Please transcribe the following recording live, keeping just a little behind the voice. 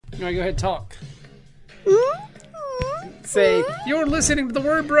You want to go ahead and talk? Say, you're listening to the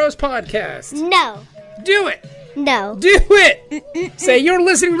Word Bros podcast. No. Do it. No. Do it. Say, you're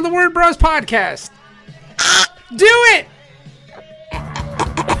listening to the Word Bros podcast. Do it.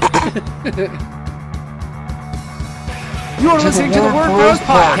 You're listening to the Word Bros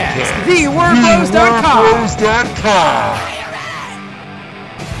podcast. TheWordBros.com.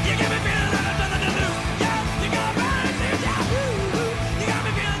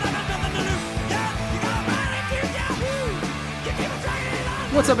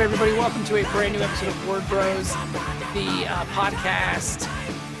 What's up, everybody? Welcome to a brand new episode of Word Bros, the podcast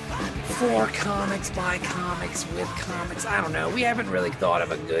for comics, by comics, with comics. I don't know. We haven't really thought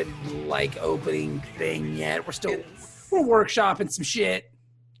of a good, opening thing yet. We're workshopping some shit.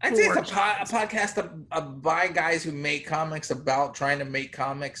 I'd say it's a podcast by guys who make comics about trying to make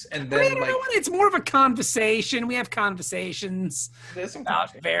comics, and then I know what? It's more of a conversation. We have conversations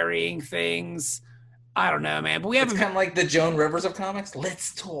about varying things. I don't know, man, but we have kind of like the Joan Rivers of comics.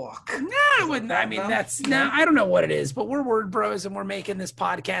 Let's talk. No, I wouldn't. I mean, I don't know what it is, but we're Word Bros and we're making this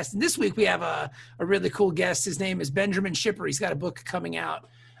podcast. And this week we have a really cool guest. His name is Benjamin Schipper. He's got a book coming out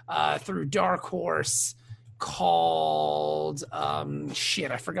through Dark Horse called I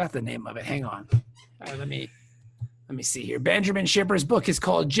forgot the name of it. Hang on. Let me see here. Benjamin Schipper's book is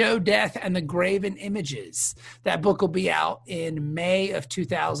called Joe, Death, and the Graven Images. That book will be out in May of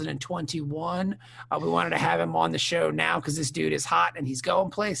 2021. We wanted to have him on the show now because this dude is hot and he's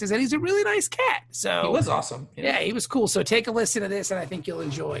going places and he's a really nice cat. So he was awesome. Yeah, he was cool. So take a listen to this and I think you'll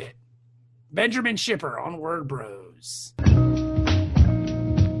enjoy it. Benjamin Schipper on Word Bros.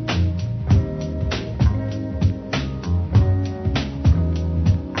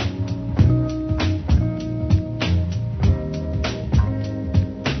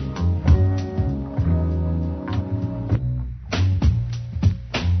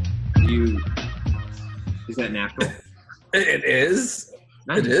 Is that natural? It is.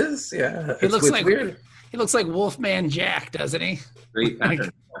 Nice. It is. Yeah. He looks like weird. He looks like Wolfman Jack, doesn't he? Great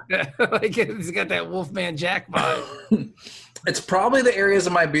pattern. Like he's got that Wolfman Jack vibe. It's probably the areas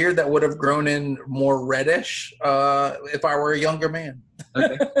of my beard that would have grown in more reddish if I were a younger man.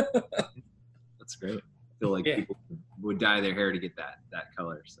 Okay. That's great. I feel like people would dye their hair to get that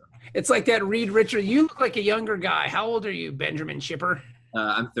color. So it's like that Reed Richards. You look like a younger guy. How old are you, Benjamin Schipper?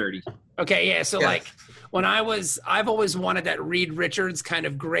 I'm 30. Okay, yeah. So like when I've always wanted that Reed Richards kind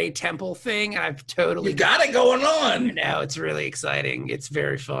of gray temple thing, and I've totally got it going on. Now it's really exciting. It's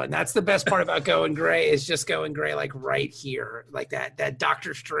very fun. That's the best part about going gray is just going gray like right here, like that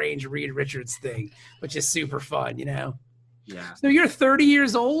Doctor Strange Reed Richards thing, which is super fun, you know. Yeah. So you're 30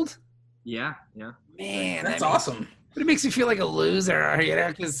 years old? Yeah. Man, that's awesome. But it makes me feel like a loser, you know,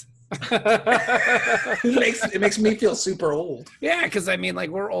 because. it makes me feel super old. Yeah, because I mean, like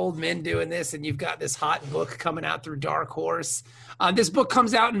we're old men doing this, and you've got this hot book coming out through Dark Horse. This book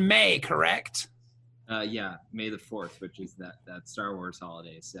comes out in May, correct? Yeah, May the 4th, which is that Star Wars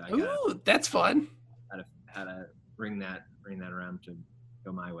holiday. So that's fun. Had to bring that around to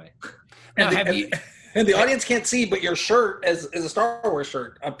go my way. Now, and the audience can't see, but your shirt is a Star Wars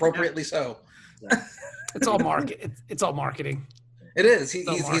shirt, appropriately so. Yeah. It's all It's all marketing. It is.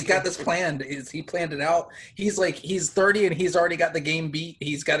 He's got this planned. He planned it out. He's 30 and he's already got the game beat.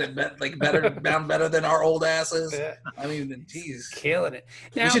 He's got it down better than our old asses. Yeah. I mean, he's killing it.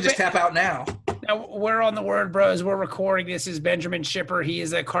 Now, we should just tap out now. Now we're on the Word Bros. We're recording. This is Benjamin Schipper. He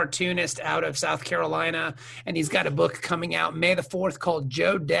is a cartoonist out of South Carolina, and he's got a book coming out May the 4th called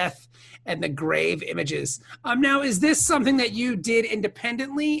Joe, Death, and the Grave Images. Now, is this something that you did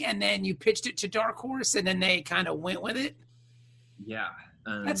independently, and then you pitched it to Dark Horse, and then they kind of went with it? Yeah,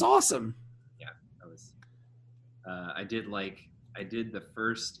 that's awesome. Yeah, that was. I did the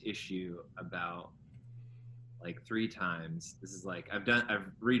first issue about 3 times. This is I've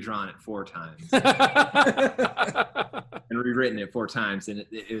redrawn it 4 times and rewritten it 4 times, and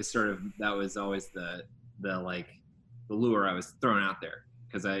it was sort of that was always the lure I was throwing out there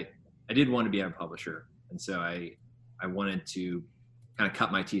because I did want to be a publisher, and so I wanted to kind of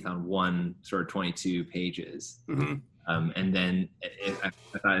cut my teeth on one sort of 22 pages. Mm-hmm. And then I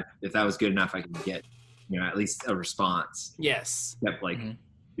thought if that was good enough, I could get, at least a response. Yes. Kept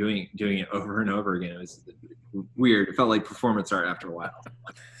doing it over and over again. It was weird. It felt like performance art after a while.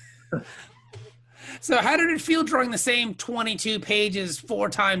 So how did it feel drawing the same 22 pages 4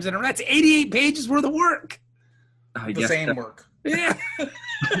 times in a row? That's 88 pages worth of work. The same work. Yeah.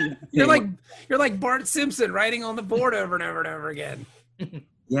 You're like Bart Simpson writing on the board over and over and over again.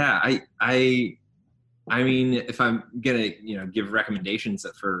 Yeah, I mean, if I'm gonna, give recommendations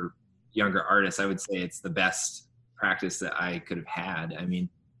for younger artists, I would say it's the best practice that I could have had. I mean,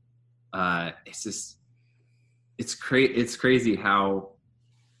 it's crazy how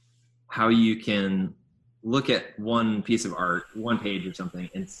you can look at one piece of art, one page or something,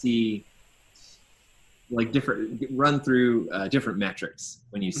 and see like run through different metrics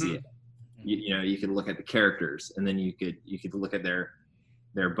when you see it. You know, you could look at the characters, and then you could look at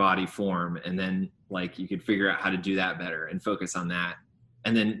their body form, and then like you could figure out how to do that better and focus on that.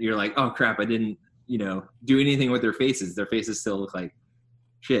 And then you're like, oh crap, I didn't, you know, do anything with their faces. Their faces still look like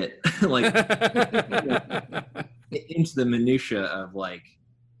shit. Like into the minutia of like,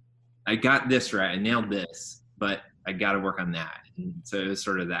 I got this right, I nailed this, but I got to work on that. And so it was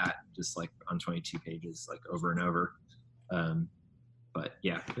sort of that, just like on 22 pages, like over and over. But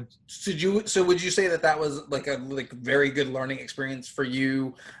yeah. So would you say that was like a very good learning experience for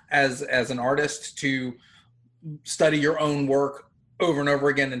you as an artist to study your own work over and over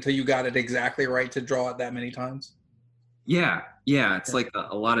again until you got it exactly right to draw it that many times? Yeah. It's like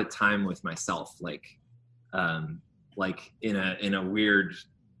a lot of time with myself, like in a weird,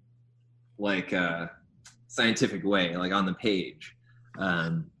 like scientific way, like on the page.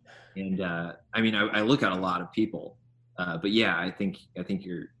 I mean, I look at a lot of people. But yeah, I think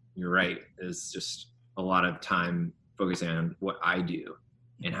you're right. It's just a lot of time focusing on what I do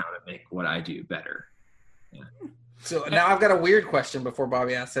and how to make what I do better. Yeah. So now I've got a weird question before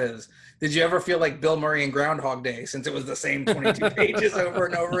Bobby asks his. Did you ever feel like Bill Murray in Groundhog Day, since it was the same 22 pages over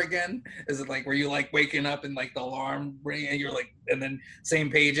and over again? Is it like, were you like waking up and like the alarm ring and you're like, and then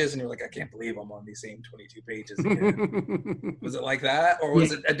same pages and you're like, I can't believe I'm on these same 22 pages again? Was it like that, or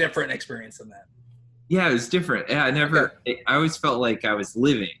was it a different experience than that? Yeah, it was different. Yeah, I always felt like I was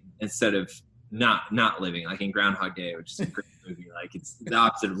living instead of not living, like in Groundhog Day, which is a great movie. Like it's the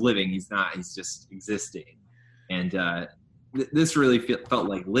opposite of living. He's just existing. And this really felt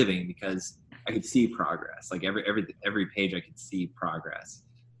like living because I could see progress. Like every page I could see progress.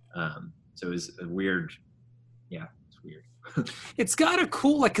 So it was a weird, it's weird. It's got a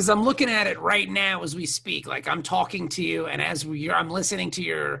cool, like, because I'm looking at it right now as we speak. Like I'm talking to you, and I'm listening to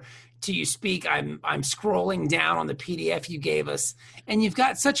you speak, I'm scrolling down on the PDF you gave us, and you've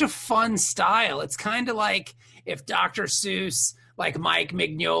got such a fun style. It's kind of like if Dr. Seuss, like Mike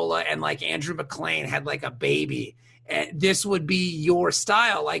Mignola and like Andrew McLean had like a baby, this would be your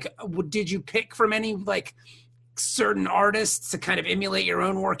style. Like, did you pick from any like certain artists to kind of emulate your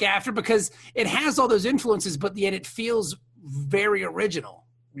own work after? Because it has all those influences, but yet it feels very original.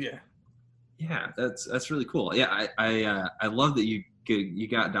 Yeah, that's really cool. Yeah, I love that you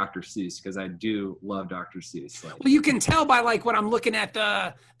got Dr. Seuss, because I do love Dr. Seuss. Well, you can tell by like when I'm looking at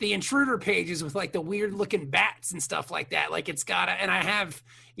the intruder pages with like the weird looking bats and stuff like that. Like it's got and I have,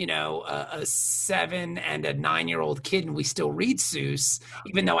 you know, a 7 and a 9-year-old kid, and we still read Seuss,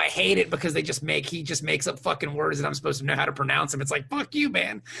 even though I hate it because he just makes up fucking words and I'm supposed to know how to pronounce them. It's like, fuck you,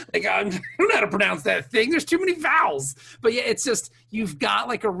 man. Like I don't know how to pronounce that thing. There's too many vowels. But yeah, it's just, you've got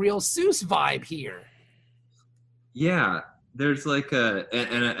like a real Seuss vibe here. Yeah. There's like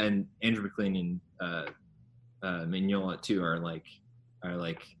and Andrew McLean and Mignola too are like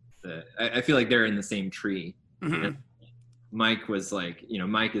I feel like they're in the same tree. Mm-hmm. And Mike was like, you know,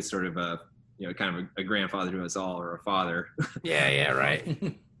 Mike is sort of a, you know, kind of a grandfather to us all, or a father. Yeah, right.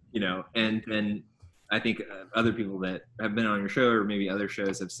 You know, and then I think other people that have been on your show or maybe other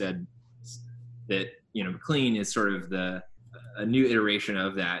shows have said that, you know, McLean is sort of a new iteration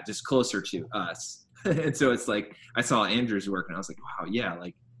of that, just closer to us. And so it's like, I saw Andrew's work and I was like, wow, yeah,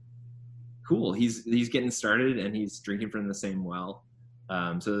 like cool. He's getting started and he's drinking from the same well.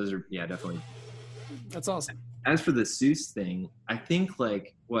 So those are, definitely. That's awesome. As for the Seuss thing, I think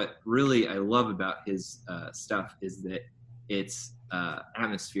like what really I love about his stuff is that it's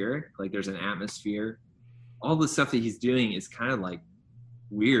atmospheric. Like there's an atmosphere. All the stuff that he's doing is kind of like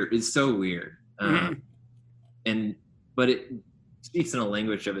weird. It's so weird. But it speaks in a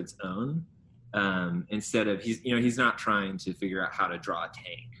language of its own. Instead of he's not trying to figure out how to draw a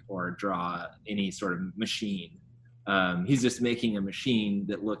tank or draw any sort of machine. He's just making a machine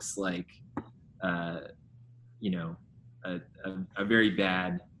that looks like a very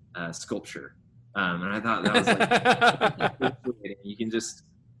bad sculpture. And I thought that was like you can just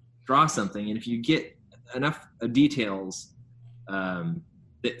draw something, and if you get enough details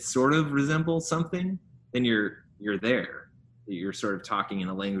that sort of resemble something, then you're there. You're sort of talking in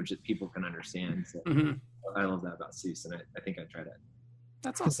a language that people can understand. So I love that about Seuss, and I think I try to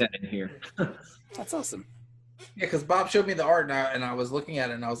That's awesome. put that in here. That's awesome. Yeah, because Bob showed me the art, and I was looking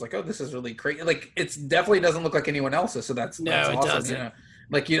at it, and I was like, "Oh, this is really crazy!" Like, it definitely doesn't look like anyone else's. So that's awesome. It doesn't. You know?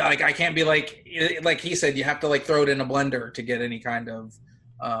 Like I can't be like he said, you have to like throw it in a blender to get any kind of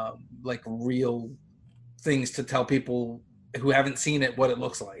like real things to tell people who haven't seen it what it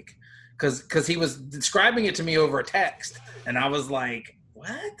looks like. because he was describing it to me over a text, and I was like,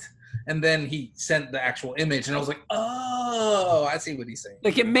 what? And then he sent the actual image, and I was like, oh, I see what he's saying.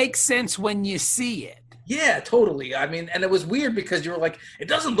 Like, it makes sense when you see it. Yeah, totally. I mean, and it was weird because you were like, it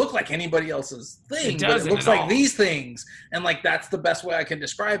doesn't look like anybody else's thing, but it looks like these things. And like, that's the best way I can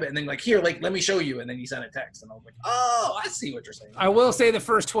describe it. And then like, here, like, let me show you. And then you sent a text. And I was like, oh, I see what you're saying. I will say the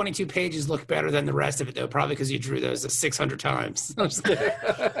first 22 pages look better than the rest of it, though, probably because you drew those 600 times. I'm just kidding.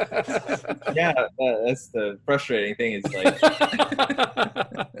 Yeah, that's the frustrating thing is like,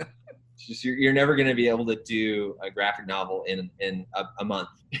 just you're never going to be able to do a graphic novel in a month,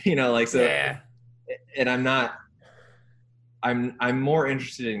 you know, like, so. Yeah. And I'm more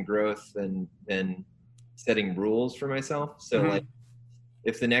interested in growth than setting rules for myself. So like,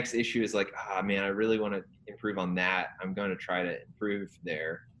 if the next issue is like, man, I really want to improve on that, I'm going to try to improve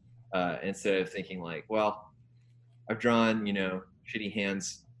there, instead of thinking like, well, I've drawn, you know, shitty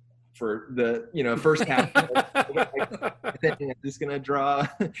hands for the, you know, first half. Then I'm just going to draw,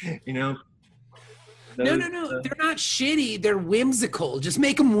 you know. No. They're not shitty. They're whimsical. Just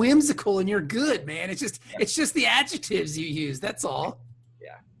make them whimsical and you're good, man. It's just the adjectives you use. That's all.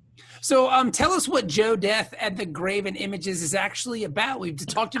 Yeah. So tell us what Joe Death and the Graven Images is actually about. We've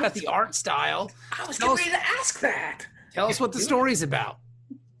talked about the art style. I was getting ready to ask that. Tell us what the story's about.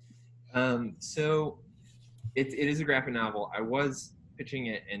 So it is a graphic novel. I was pitching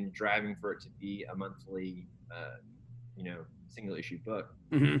it and driving for it to be a monthly, you know, single issue book.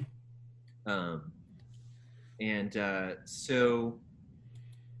 Mm-hmm. So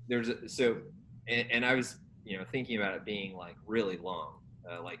and I was, you know, thinking about it being like really long,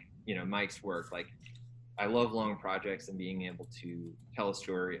 like, you know, Mike's work, like I love long projects and being able to tell a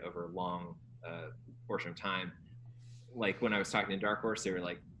story over a long portion of time. Like when I was talking to Dark Horse, they were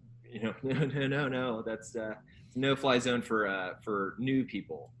like, you know, no, that's no fly zone for new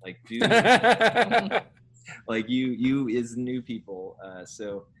people. Like, dude, like you is new people.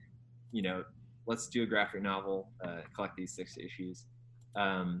 So, you know, let's do a graphic novel, collect these 6 issues.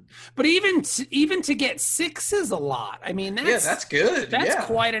 But even to get 6 is a lot. I mean, that's good. That's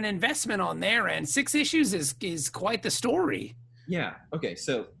quite an investment on their end. 6 issues is quite the story. Yeah. Okay.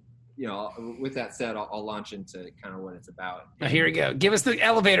 So, you know, with that said, I'll launch into kind of what it's about. Now, here we go. Give us the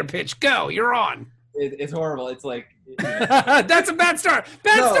elevator pitch. Go. You're on. It's horrible. It's like, you know. That's a bad start.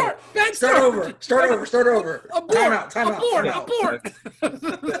 Bad start. Start over. Abort. Time out. Abort.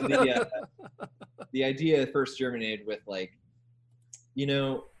 The idea first germinated with like, you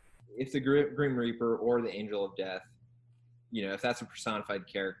know, if the Grim Reaper or the Angel of Death, you know, if that's a personified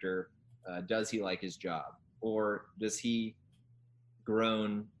character, does he like his job, or does he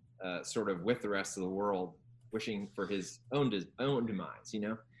groan sort of with the rest of the world, wishing for his own demise? You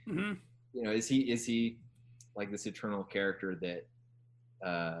know, you know, is he like this eternal character that,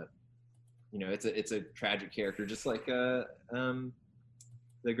 you know, it's a tragic character, just like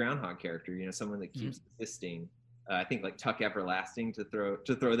the Groundhog character. You know, someone that keeps existing. I think like Tuck Everlasting, to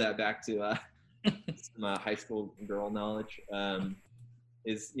throw that back to some high school girl knowledge,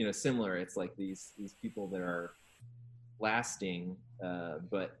 is, you know, similar. It's like these people that are lasting,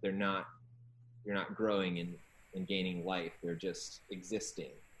 but you're not growing and gaining life. They're just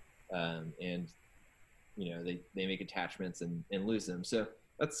existing, and you know, they make attachments and lose them. So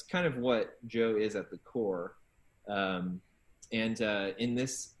that's kind of what Joe is at the core. And in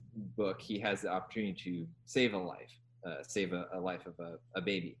this book, he has the opportunity to save a life, save a life of a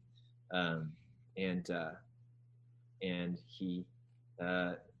baby, and he,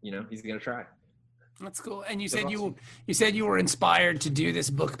 you know, he's gonna try. That's cool. And you said you said you were inspired to do this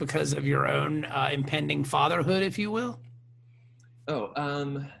book because of your own impending fatherhood, if you will. Oh,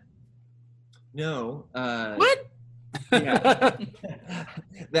 no. What? Yeah.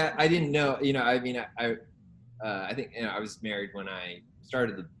 That I didn't know. You know, I mean, I think, you know, I was married when I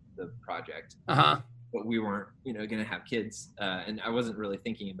started the project, but we weren't, you know, going to have kids, and I wasn't really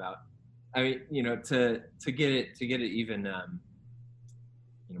thinking about. I mean, you know, to get it even,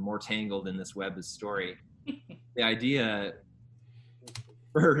 you know, more tangled in this web of story. The idea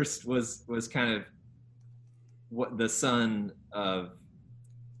first was kind of what the son of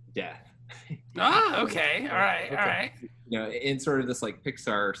death. Okay, all right. You know, in sort of this like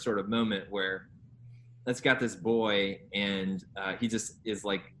Pixar sort of moment where it's got this boy and he just is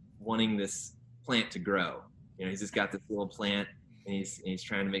like wanting this plant to grow. You know, he's just got this little plant and he's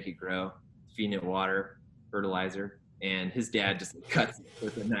trying to make it grow, feeding it water, fertilizer, and his dad just cuts it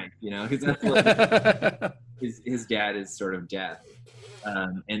with a knife. You know, because that's what his dad is sort of death,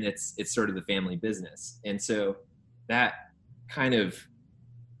 and it's sort of the family business, and so that kind of,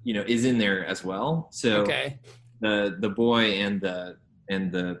 you know, is in there as well. So the boy and the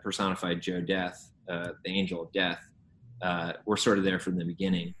and the personified Joe Death, the angel of death, were sort of there from the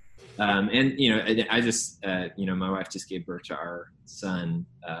beginning. And I just my wife just gave birth to our son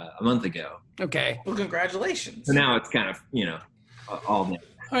a month ago. Okay. Well, congratulations. So now it's kind of all there.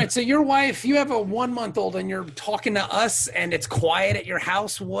 All right, so your wife, you have a 1-month-old and you're talking to us and it's quiet at your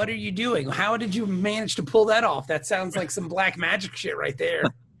house. What are you doing? How did you manage to pull that off? That sounds like some black magic shit right there.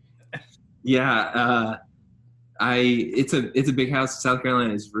 Yeah, it's a big house. South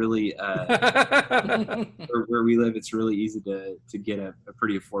Carolina is really where we live. It's really easy to get a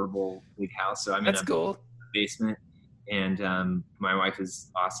pretty affordable big house. So I'm in a cool basement, and my wife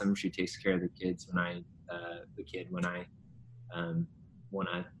is awesome. She takes care of the kids when I want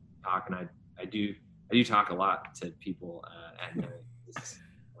to talk, and I do talk a lot to people at night.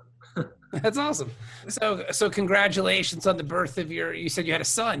 That's awesome. So congratulations on the birth of you said you had a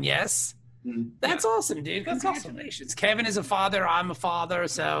son, yes? That's awesome, dude. Congratulations. Kevin is a father. I'm a father.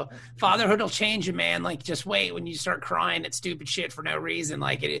 So fatherhood will change you, man. Like, just wait when you start crying at stupid shit for no reason.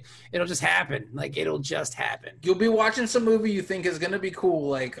 Like, it'll just happen. Like, it'll just happen. You'll be watching some movie you think is going to be cool,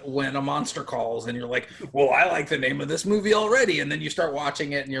 like when a monster calls, and you're like, well, I like the name of this movie already. And then you start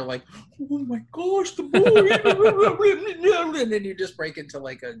watching it, and you're like, oh my gosh, the movie. And then you just break into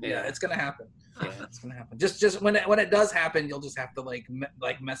like it's going to happen. Yeah, it's going to happen. Just when it does happen, you'll just have to like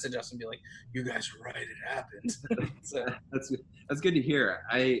message us and be like, you guys are right, it happened. So that's good to hear.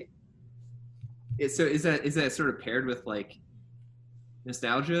 So is that sort of paired with like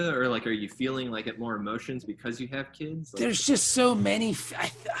nostalgia, or like are you feeling like more emotions because you have kids? Like, there's just so many.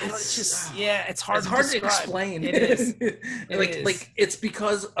 It's hard to explain. It is. Like it's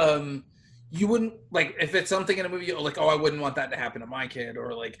because you wouldn't, like, if it's something in a movie, like, oh, I wouldn't want that to happen to my kid,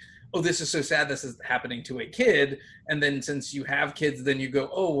 or like, oh, this is so sad this is happening to a kid. And then since you have kids, then you go,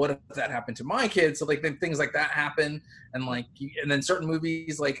 oh, what if that happened to my kid? So like things like that happen. And like, and then certain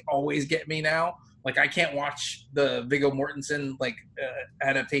movies like always get me now. Like, I can't watch the Viggo Mortensen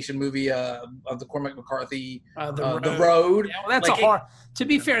adaptation movie of the Cormac McCarthy, The Road. Yeah, well, that's like, hard. To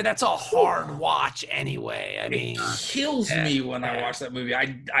be fair, that's a hard watch anyway. I mean, it kills me when I watch that movie.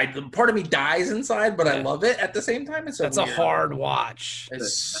 I part of me dies inside, but I love it at the same time. That's a hard watch.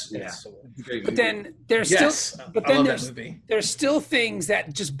 But then there's there's still things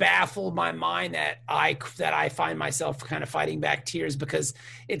that just baffle my mind that I find myself kind of fighting back tears, because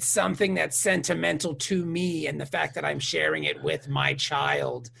it's something that's sentimental to me, and the fact that I'm sharing it with my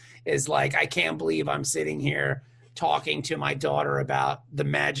child is like, I can't believe I'm sitting here talking to my daughter about the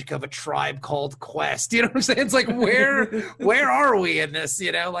magic of A Tribe Called Quest. You know what I'm saying? It's like, where are we in this?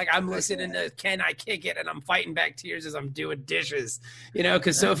 Like, I'm listening to Can I Kick It, and I'm fighting back tears as I'm doing dishes,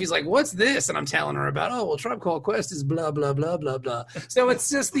 because Sophie's like, what's this? And I'm telling her about, oh, well, Tribe Called Quest is blah, blah, blah, blah, blah. So it's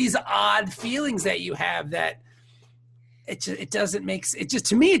just these odd feelings that you have that to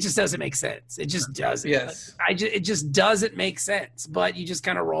me, it just doesn't make sense. It just doesn't. Yes. It just doesn't make sense, but you just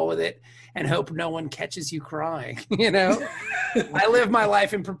kind of roll with it and hope no one catches you crying. I live my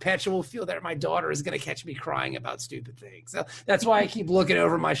life in perpetual fear that my daughter is going to catch me crying about stupid things. So that's why I keep looking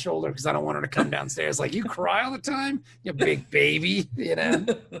over my shoulder, because I don't want her to come downstairs like, you cry all the time, you big baby,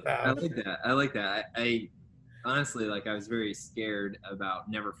 I like that. I honestly, like, I was very scared about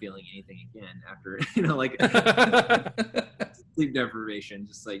never feeling anything again after, sleep deprivation.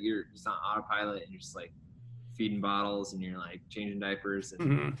 Just like, you're just on autopilot, and you're just like feeding bottles, and you're like changing diapers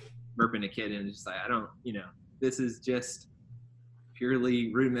and burping a kid, and just like, I don't, this is just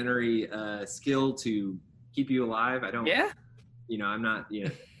purely rudimentary skill to keep you alive. I don't, I'm not,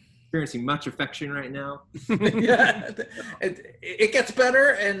 experiencing much affection right now. Yeah, it gets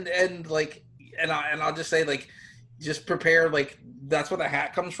better, and like. And I'll just say, like, just prepare, like, that's where the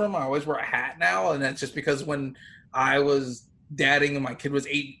hat comes from. I always wear a hat now, and that's just because when I was dadding and my kid was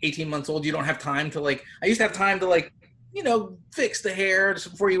 18 months old, you don't have time to, like, I used to have time to, like, fix the hair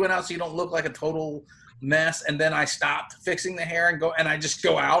just before you went out so you don't look like a total mess. And then I stopped fixing the hair and I just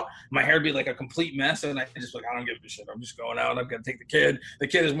go out. My hair would be like a complete mess, and I just like, I don't give a shit. I'm just going out. I'm gonna take the kid. The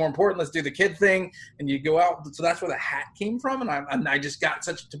kid is more important. Let's do the kid thing. And you go out. So that's where the hat came from. And I just got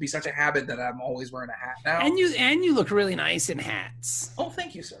to be such a habit that I'm always wearing a hat now. And you look really nice in hats. Oh,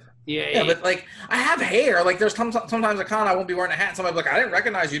 thank you, sir. Yeah, but like, I have hair. Like, there's sometimes at con I won't be wearing a hat. And somebody's like, I didn't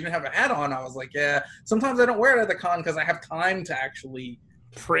recognize you didn't have a hat on. I was like, yeah. Sometimes I don't wear it at the con because I have time to actually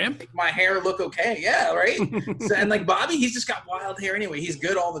primp make my hair look okay. Yeah, right. So, and like Bobby, he's just got wild hair anyway. He's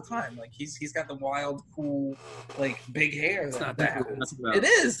good all the time. Like, he's got the wild, cool, like, big hair. It's not that cool. It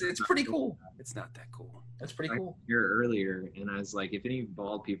is. It's pretty cool. It's not that cool. That's pretty cool. Here earlier, and I was like, if any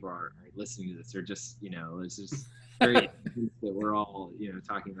bald people are listening to this, they're just, it's just very that we're all,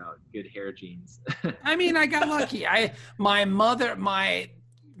 talking about good hair genes. I mean, I got lucky.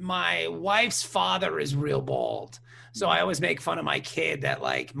 My wife's father is real bald. So I always make fun of my kid that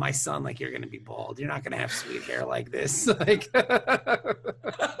like, my son, like, you're going to be bald. You're not going to have sweet hair like this. Like, are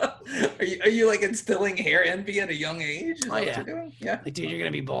you like instilling hair envy at a young age? Is that what you're doing? Yeah. Like, dude, you're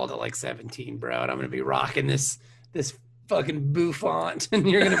going to be bald at like 17, bro. And I'm going to be rocking this fucking bouffant and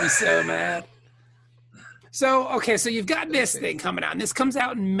you're going to be so mad. So, okay, so you've got this thing coming out, and this comes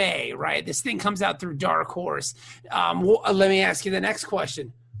out in May, right? This thing comes out through Dark Horse. Let me ask you the next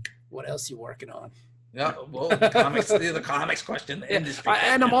question. What else are you working on? Yeah, well, the comics question, the industry.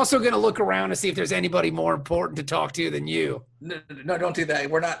 And I'm also going to look around to see if there's anybody more important to talk to than you. No, don't do that.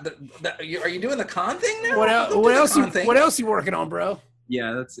 We're not. Are you doing the con thing now? What else are you working on, bro?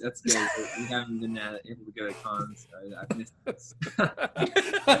 Yeah, that's good. We haven't been able to go to cons. I've missed this.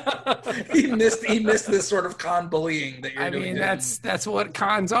 he missed this sort of con bullying that you're doing. I mean, that's what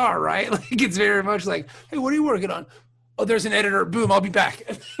cons are, right? Like, it's very much like, hey, what are you working on? Oh, there's an editor. Boom, I'll be back.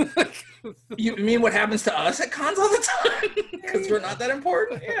 You mean what happens to us at cons all the time? Because we're not that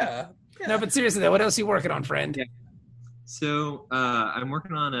important? Yeah. No, but seriously, though, what else are you working on, friend? Yeah. So I'm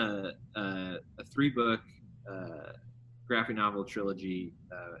working on a 3-book graphic novel trilogy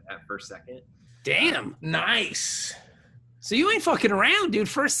at First Second. Damn. Nice. So you ain't fucking around, dude.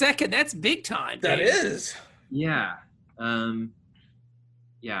 First Second, that's big time. That is. Yeah.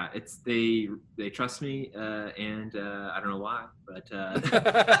 Yeah, it's they trust me, and I don't know why, but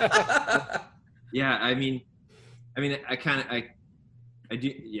yeah, I mean, I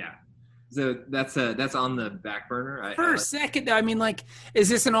do, yeah. So that's on the back burner. First Second, I mean, like, is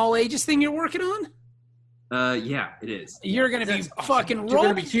this an all ages thing you're working on? Yeah, it is. You're gonna be fucking rolling. You're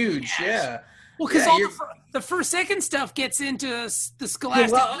gonna be huge, yeah. Well, because the First Second stuff gets into the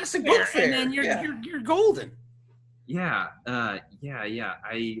Scholastic Book Fair, and then you're golden. Yeah, yeah.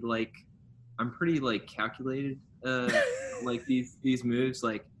 I'm pretty like calculated, like these moves,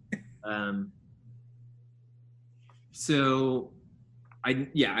 like, so I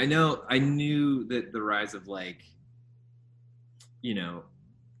knew that the rise of like,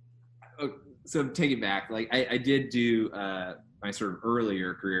 so take it back. Like I did do my sort of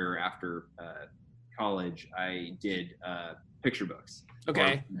earlier career after college. I did picture books.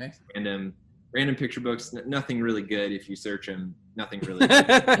 Okay. Random picture books, nothing really good. If you search them, nothing really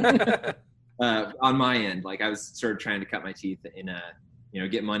good. On my end, like I was sort of trying to cut my teeth in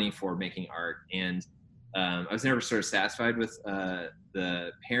get money for making art. And I was never sort of satisfied with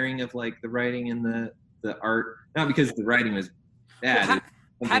the pairing of like the writing and the art, not because the writing was bad.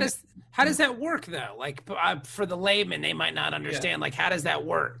 Well, how does that work though? Like for the layman, they might not understand. Yeah. Like, how does that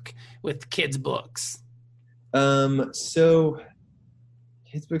work with kids' books? So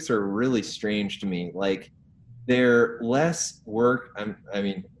kids' books are really strange to me. Like, they're less work. I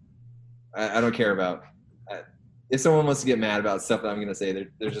don't care about. If someone wants to get mad about stuff that I'm going to say,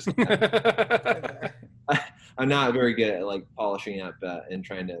 they're just. I'm not very good at like polishing up and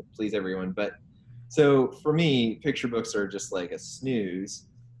trying to please everyone. But so for me, picture books are just like a snooze,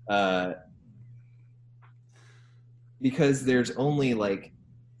 because there's only like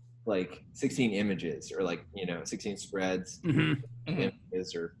 16 images or 16 spreads,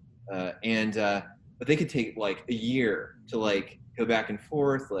 images, or but they could take like a year to like go back and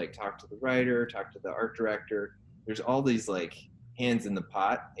forth, like talk to the writer, talk to the art director. There's all these like hands in the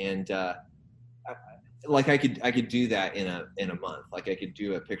pot, and I could do that in a month. Like I could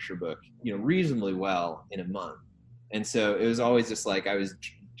do a picture book, reasonably well in a month. And so it was always just like I was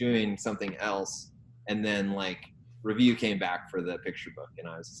doing something else, and then like review came back for the picture book, and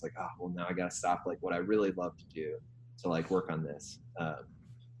I was just like, oh well, now I gotta stop like what I really love to do to like work on this.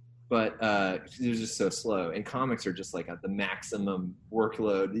 But it was just so slow, and comics are just like at the maximum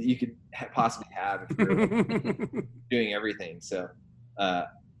workload that you could possibly have if you're like, doing everything. So I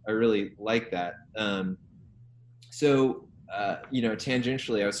really like that.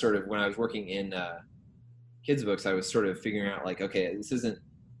 Tangentially, I was sort of, when I was working in kids books, I was sort of figuring out like, okay, this isn't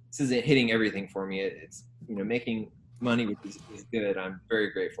hitting everything for me. It's making money, which is good. I'm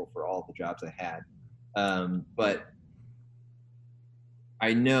very grateful for all the jobs I had, but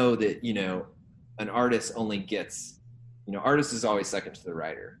I know that an artist only gets, artist is always second to the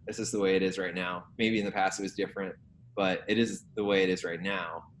writer. This is the way it is right now. Maybe in the past it was different, but it is the way it is right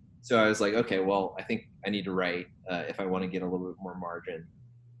now. So I was like, okay, well, I think I need to write if I want to get a little bit more margin,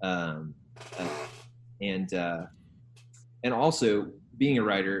 and also being a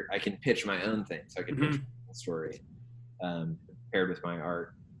writer, I can pitch my own thing. So I can pitch a story paired with my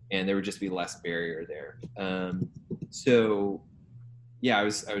art, and there would just be less barrier there. So yeah, I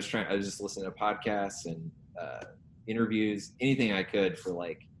was just listening to podcasts and interviews, anything I could for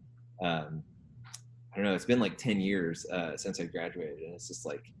like, I don't know, it's been like 10 years since I graduated, and it's just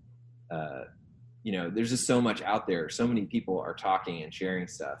like, there's just so much out there. So many people are talking and sharing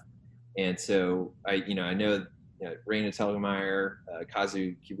stuff. And so I know Raina Telgemeier,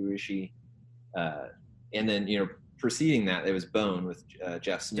 Kazu Kibuishi, and then, preceding that, it was Bone with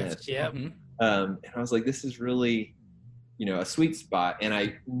Jeff Smith. Yeah. And I was like, this is really, a sweet spot. And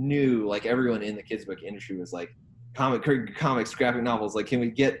I knew like everyone in the kids book industry was like, comics, graphic novels, like, can we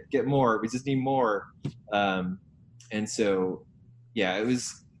get more? We just need more. And so, yeah, it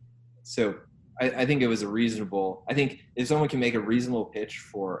was, so I think it was I think if someone can make a reasonable pitch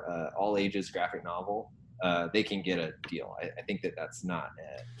for all ages graphic novel, they can get a deal. I think that's not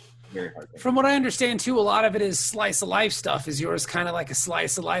very hard thing. From what I understand too, a lot of it is slice of life stuff. Is yours kind of like a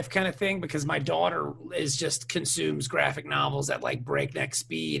slice of life kind of thing? Because my daughter consumes graphic novels at like breakneck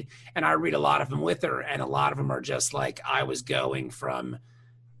speed, and I read a lot of them with her, and a lot of them are just like, I was going from,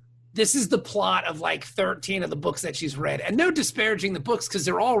 this is the plot of like 13 of the books that she's read, and no disparaging the books because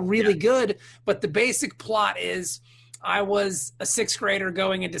they're all really good, but the basic plot is, I was a 6th grader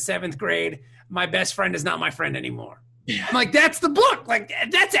going into 7th grade. My best friend is not my friend anymore. Yeah. I'm like, that's the book. Like,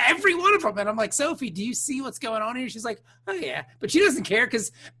 that's every one of them. And I'm like, Sophie, do you see what's going on here? She's like, oh yeah. But she doesn't care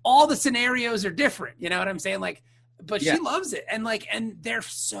because all the scenarios are different. You know what I'm saying? Like, but she loves it. And like, and they're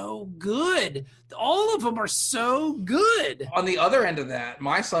so good. All of them are so good. On the other end of that,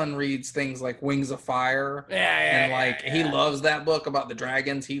 my son reads things like Wings of Fire. He loves that book about the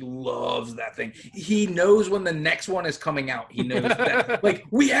dragons. He loves that thing. He knows when the next one is coming out. He knows that, like,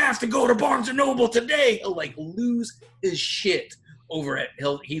 we have to go to Barnes and Noble today. He'll like lose his shit over it.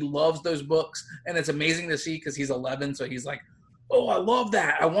 He loves those books. And it's amazing to see because he's 11. So he's like, oh, I love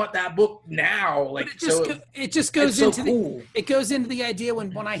that. I want that book now. Like, it just goes into it goes into the idea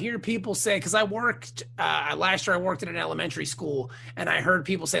when I hear people say, because I worked last year, I worked at an elementary school, and I heard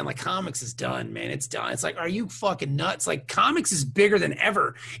people saying like, comics is done, man. It's done. It's like, are you fucking nuts? Like, comics is bigger than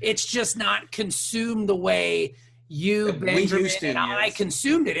ever. It's just not consumed the way Benjamin, and I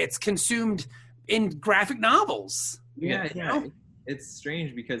consumed it. It's consumed in graphic novels. Yeah. It's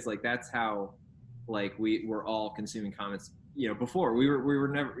strange because like that's how like we were all consuming comics. Before we were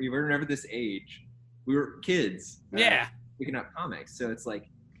never this age. We were kids. Picking up comics. So it's like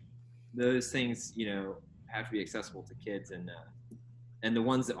those things, have to be accessible to kids, and the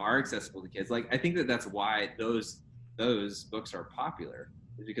ones that are accessible to kids. Like I think that's why those books are popular,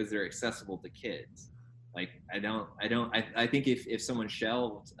 is because they're accessible to kids. Like I think if someone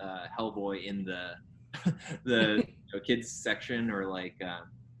shelved Hellboy in the kids section, or like a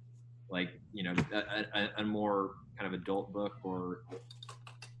more kind of adult book, or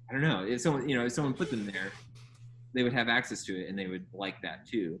I don't know, if someone put them there, they would have access to it and they would like that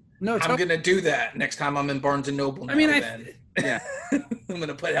too. No, I'm gonna do that next time I'm in Barnes and Noble. I'm gonna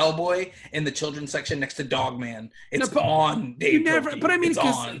put Hellboy in the children's section next to Dogman. It's on. Dave,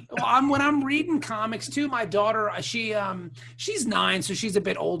 when I'm reading comics too, my daughter, she's 9, so she's a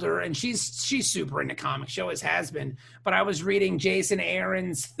bit older, and she's super into comics. She always has been. But I was reading Jason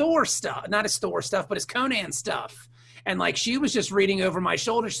Aaron's Thor stuff, not his Thor stuff, but his Conan stuff. And like, she was just reading over my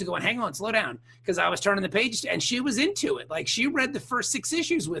shoulder. She's going, hang on, slow down. Because I was turning the page, and she was into it. Like, she read the first 6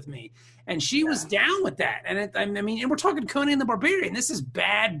 issues with me, and she was down with that. And and we're talking Conan the Barbarian. This is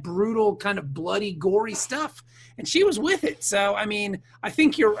bad, brutal, kind of bloody, gory stuff. And she was with it. So, I mean, I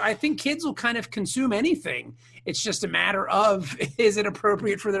think kids will kind of consume anything. It's just a matter of, is it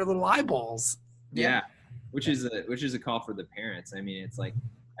appropriate for their little eyeballs? Yeah. Which is a call for the parents. I mean, it's like,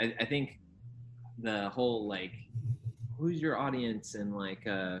 I think the whole, like, who's your audience, and like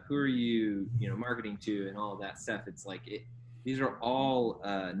who are you marketing to, and all of that stuff. It's like these are all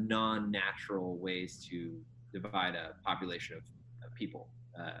non-natural ways to divide a population of people.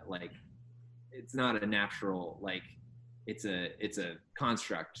 Like, it's not a natural, like, it's a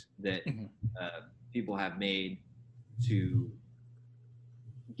construct that people have made to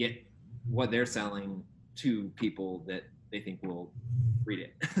get what they're selling to people that they think will read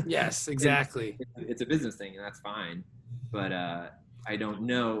it. Yes, exactly. It's a business thing, and that's fine. But I don't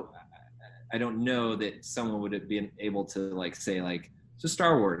know that someone would have been able to like say like, so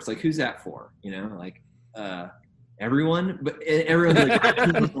Star Wars, like, who's that for? Like everyone, but everyone's like,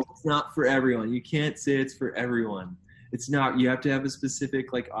 it's not for everyone. You can't say it's for everyone. It's not. You have to have a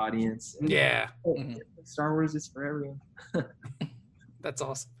specific like audience. Yeah. Star Wars is for everyone. That's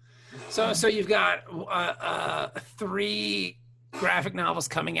awesome. So you've got 3 graphic novels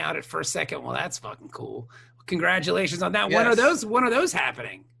coming out at first second. Well, that's fucking cool. Congratulations on that. Yes. When are those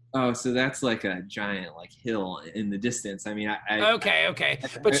happening? Oh, so that's like a giant like hill in the distance. I mean, okay.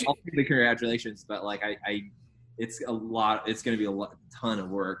 But I'll give the congratulations, but like it's a lot. It's going to be a ton of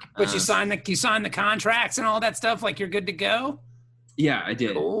work. But you signed the contracts and all that stuff. Like you're good to go. Yeah, I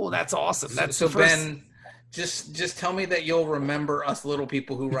did. Oh, that's awesome. That's so Ben, just tell me that you'll remember us little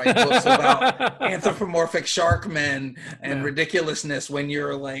people who write books about anthropomorphic shark men and ridiculousness when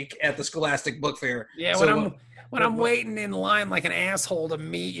you're like at the Scholastic Book Fair. Yeah, so, when I'm waiting in line like an asshole to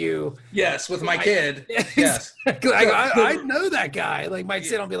meet you. Yes, with my kid. Yes. I know that guy. Like my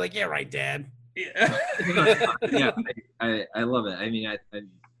kid will be like, yeah, right, Dad. Yeah. Yeah, I love it. I mean, I'm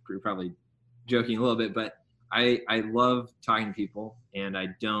probably joking a little bit, but I love talking to people, and I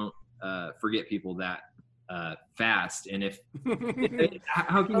don't forget people that fast. And if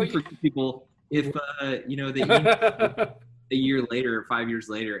how can you forget people if they a year later, 5 years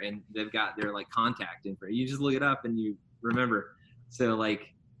later, and they've got their like contact info? You just look it up and you remember. So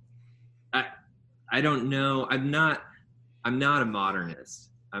like, I don't know. I'm not a modernist.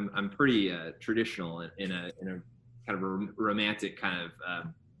 I'm pretty traditional in a kind of a romantic kind of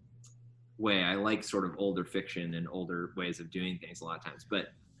way. I like sort of older fiction and older ways of doing things a lot of times, but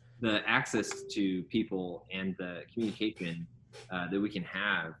the access to people and the communication that we can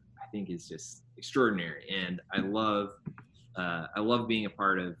have, I think, is just extraordinary. And I love being a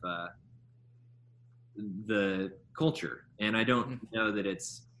part of the culture. And I don't know that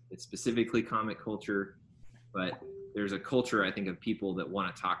it's specifically comic culture, but there's a culture, I think, of people that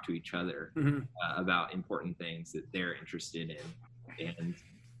want to talk to each other about important things that they're interested in, and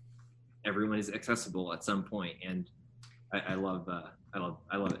everyone is accessible at some point. And I love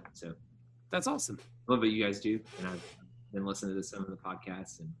it. So that's awesome. I love what you guys do, and I've been listening to some of the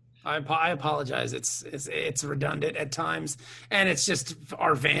podcasts. And I apologize. It's redundant at times, and it's just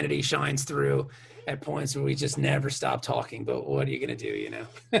our vanity shines through at points where we just never stop talking. But what are you gonna do? You know,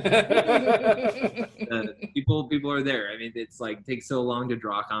 people are there. I mean, it's like takes so long to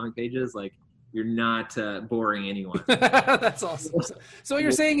draw comic pages. Like you're not boring anyone. That's awesome. So what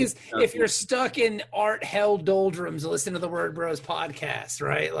you're saying is, if you're stuck in art hell doldrums, listen to the Word Bros podcast,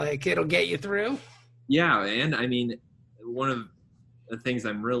 right? Like it'll get you through. Yeah, and I mean, one of the things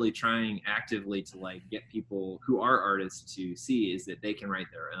I'm really trying actively to like get people who are artists to see is that they can write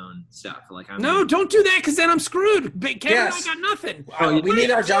their own stuff. Like don't do that, because then I'm screwed. Kevin and I got nothing. We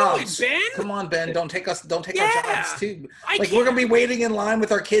need our jobs. Ben? Come on, Ben. Don't take our jobs too. We're gonna be waiting in line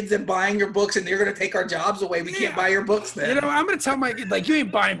with our kids and buying your books, and you're gonna take our jobs away. We can't buy your books then. You know, I'm gonna tell my kid, like, you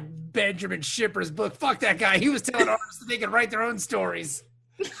ain't buying Benjamin Schipper's book. Fuck that guy. He was telling artists that they could write their own stories.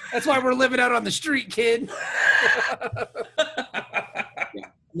 That's why we're living out on the street, kid.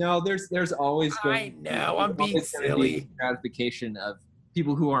 No, there's always I know, I'm being silly. Gratification of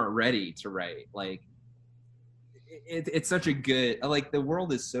people who aren't ready to write. Like it's such a good, like the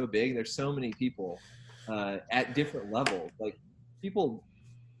world is so big. There's so many people at different levels. Like people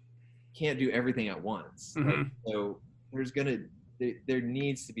can't do everything at once. Like, so there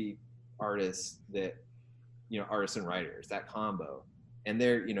needs to be artists that, artists and writers, that combo. And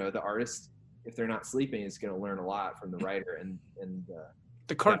they're, the artist, if they're not sleeping, is going to learn a lot from the writer and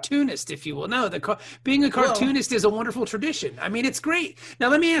the cartoonist, if you will. No, being a cartoonist is a wonderful tradition. I mean, it's great. Now,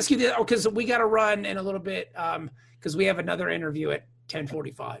 let me ask you this, because we got to run in a little bit, because we have another interview at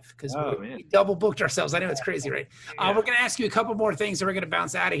 10:45, because we double booked ourselves. I know it's crazy, right? We're going to ask you a couple more things, and we're going to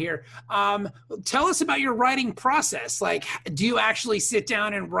bounce out of here. Tell us about your writing process. Like, do you actually sit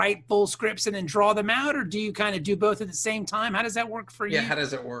down and write full scripts and then draw them out, or do you kind of do both at the same time? How does that work for you? Yeah, how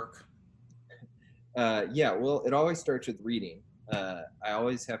does it work? Well, it always starts with reading. I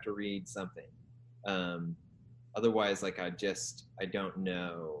always have to read something. Otherwise, like, I don't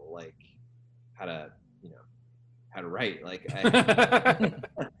know, like, how to write. Like,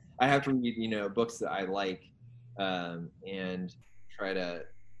 I have to read, books that I like, and try to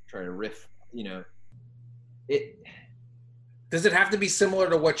riff, Does it have to be similar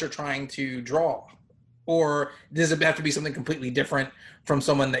to what you're trying to draw? Or does it have to be something completely different from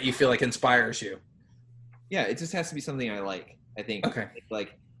someone that you feel like inspires you? Yeah, it just has to be something I like. I think, okay.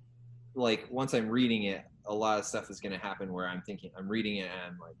 Like once I'm reading it, a lot of stuff is going to happen where I'm reading it and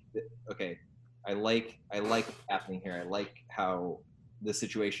I'm like, okay, I like what's happening here. I like how the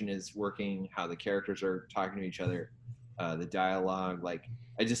situation is working, how the characters are talking to each other, the dialogue. Like,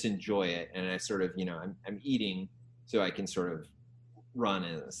 I just enjoy it, and I sort of, I'm eating, so I can sort of run,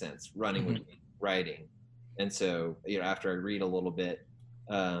 in a sense. Running would be writing, and so after I read a little bit,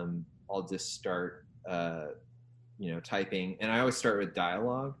 I'll just start. Typing, and I always start with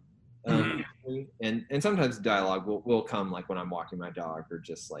dialogue, and sometimes dialogue will come like when I'm walking my dog, or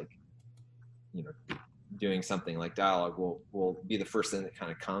just like doing something. Like dialogue will be the first thing that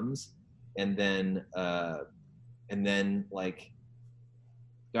kind of comes, and then like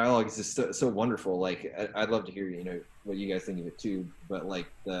dialogue is just so wonderful. Like I'd love to hear, you know, what you guys think of it too, but like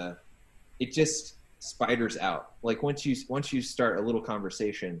it just spiders out. Like once you start a little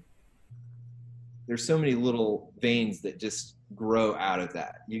conversation, there's so many little veins that just grow out of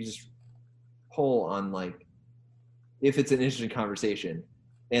that. You just pull on, like, if it's an interesting conversation.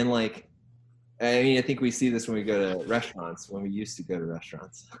 And like, I mean, I think we see this when we go to restaurants, when we used to go to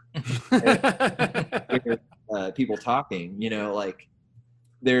restaurants. People talking, you know, like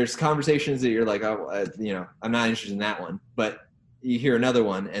there's conversations that you're like, oh, you know, I'm not interested in that one, but you hear another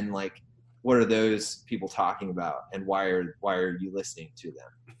one and like, what are those people talking about and why are you listening to them?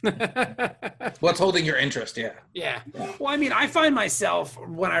 What's holding your interest? Yeah. Well, I mean, I find myself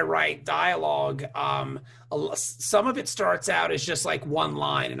when I write dialogue, some of it starts out as just like one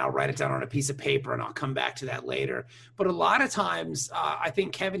line and I'll write it down on a piece of paper and I'll come back to that later. But a lot of times, I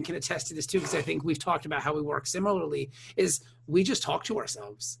think Kevin can attest to this too, because I think we've talked about how we work similarly, is we just talk to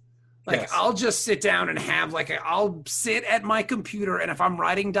ourselves. Like, yes. I'll just sit down and have I'll sit at my computer, and if I'm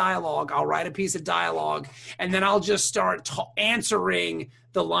writing dialogue, I'll write a piece of dialogue, and then I'll just start answering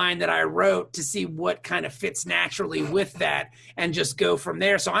the line that I wrote to see what kind of fits naturally with that and just go from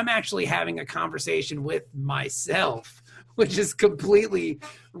there. So I'm actually having a conversation with myself, which is completely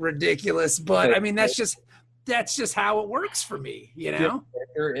ridiculous. But I mean, that's just how it works for me, you know? Do you have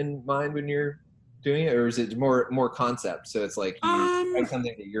a character in mind when you're doing it, or is it more concept? So it's like you write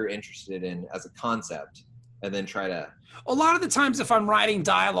something that you're interested in as a concept and then try to. A lot of the times if I'm writing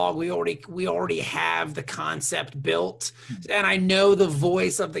dialogue, we already have the concept built, and I know the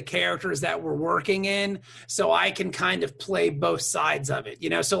voice of the characters that we're working in, so I can kind of play both sides of it,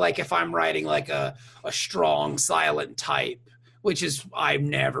 you know? So like if I'm writing like a strong silent type, which is, I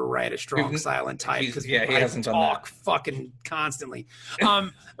never write a strong silent type because he hasn't talk fucking constantly.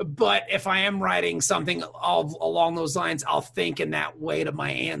 But if I am writing something along those lines, I'll think in that way to my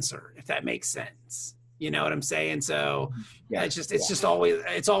answer, if that makes sense. You know what I'm saying? So yeah,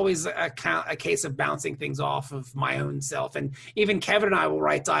 it's always a case of bouncing things off of my own self. And even Kevin and I will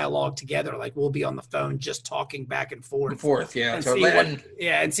write dialogue together. Like we'll be on the phone just talking back and forth. Yeah.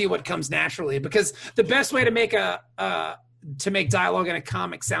 And see what comes naturally. Because the best way to make to make dialogue in a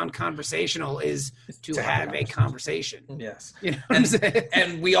comic sound conversational is to have a conversation. Yes. You know what I'm saying?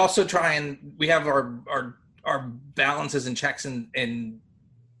 And we also we have our balances and checks in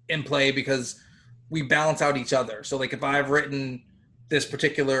play, because we balance out each other. So like if I've written this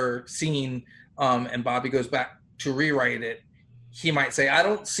particular scene and Bobby goes back to rewrite it, he might say, I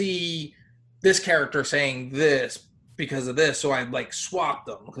don't see this character saying this because of this, so I like swapped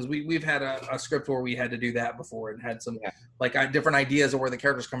them, because we've had a script where we had to do that before and had some different ideas of where the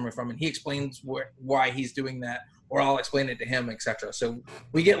character's coming from, and he explains why he's doing that, or I'll explain it to him, etc. So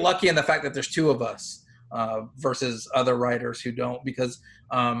we get lucky in the fact that there's two of us versus other writers who don't, because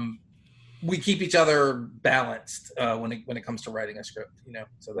we keep each other balanced when it comes to writing a script, you know.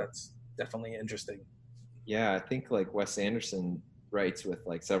 So that's definitely interesting. Yeah, I think like Wes Anderson writes with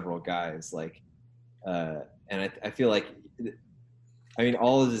like several guys, like and I feel like, I mean,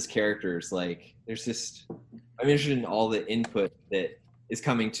 all of his characters, like there's just, I'm interested in all the input that is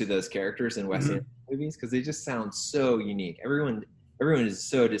coming to those characters in Wes Anderson movies, because they just sound so unique. Everyone is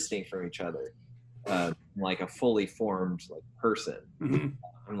so distinct from each other, like a fully formed like person. I'm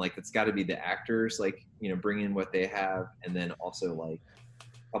like, it's got to be the actors, like, you know, bring in what they have, and then also like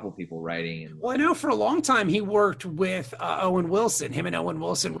couple people writing. And well, I know for a long time he worked with Owen Wilson. Him and Owen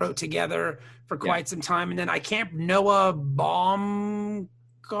Wilson wrote together for quite some time, and then Noah Baumgart.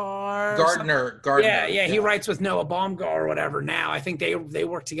 Gardner. Yeah, he writes with Noah Baumgart or whatever now. I think they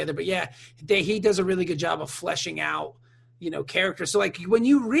work together, but yeah, he does a really good job of fleshing out, you know, characters. So like when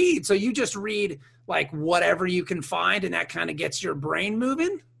you read, so you just read like whatever you can find, and that kind of gets your brain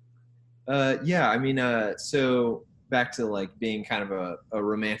moving. Yeah, I mean, so back to like being kind of a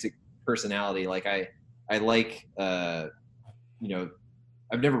romantic personality. Like I like, you know,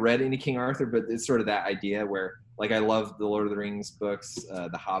 I've never read any King Arthur, but it's sort of that idea where like I love the Lord of the Rings books,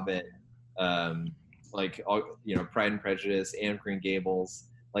 The Hobbit, like all, you know, Pride and Prejudice, Anne of Green Gables,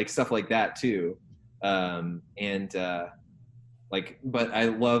 like stuff like that too. Like, but I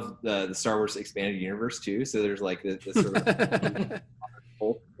love the Star Wars expanded universe too. So there's like this sort of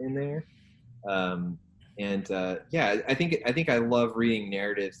both in there. Yeah, I think I love reading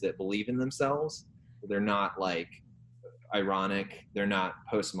narratives that believe in themselves. They're not like ironic. They're not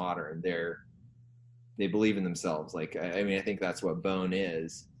postmodern. They believe in themselves. Like, I mean, I think that's what Bone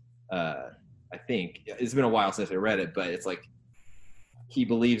is. I think it's been a while since I read it, but it's like he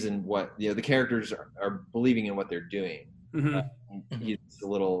believes in what, you know, the characters are believing in what they're doing. He's a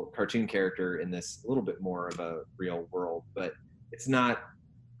little cartoon character in this a little bit more of a real world, but it's not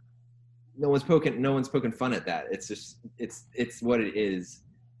no one's poking fun at that. It's just it's what it is.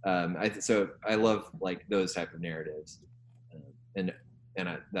 So I love like those type of narratives,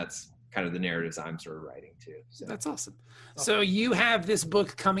 that's kind of the narratives I'm sort of writing too. So that's awesome. So you have this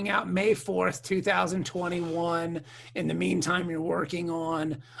book coming out May 4th, 2021. In the meantime, you're working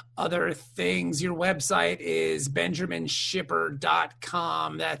on other things. Your website is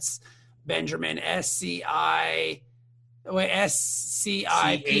benjaminschipper.com. That's Benjamin SCIPCH.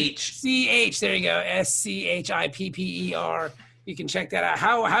 There you go. SCHIPPER. You can check that out.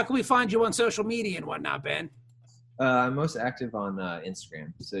 How can we find you on social media and whatnot, Ben? I'm most active on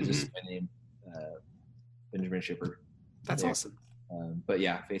Instagram. So just my name, Benjamin Schipper. That's awesome. But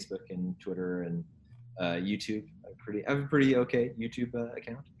yeah, Facebook and Twitter and YouTube. I have a pretty okay YouTube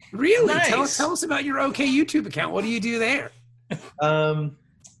account. Really? Nice. Tell us about your okay YouTube account. What do you do there? I'm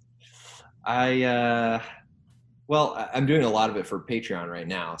doing a lot of it for Patreon right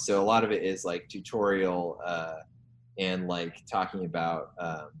now. So a lot of it is like tutorial and like talking about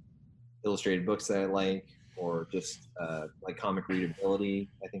illustrated books that I like, or just like comic readability.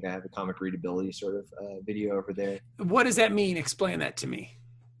 I think I have a comic readability sort of video over there. What does that mean? Explain that to me.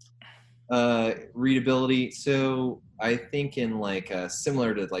 Readability. So I think in like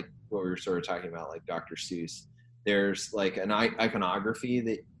similar to like what we were sort of talking about, like Dr. Seuss, there's like an iconography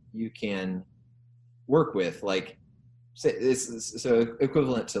that you can work with, like so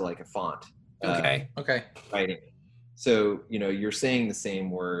equivalent to like a font. Okay. Writing. So, you're saying the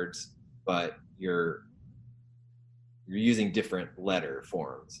same words, but you're using different letter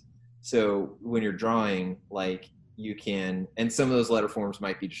forms. So when you're drawing, like you can, and some of those letter forms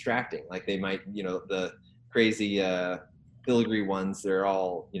might be distracting. Like they might, the crazy filigree ones, they're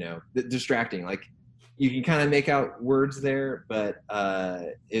all, distracting. Like you can kind of make out words there, but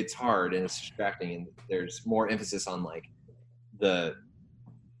it's hard and it's distracting. And there's more emphasis on like the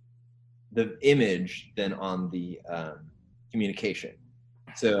image than on the communication.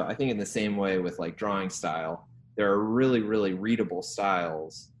 So I think in the same way with like drawing style, there are really, really readable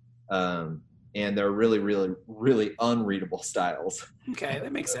styles, and there are really, really, really unreadable styles. Okay,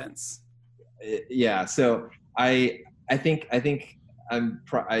 that makes sense. Yeah. So I think I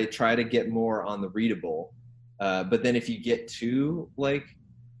try to get more on the readable, but then if you get too like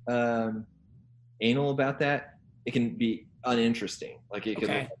anal about that, it can be uninteresting. Like it could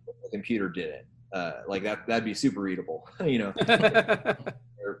look like the computer did it. Like that'd be super readable. They're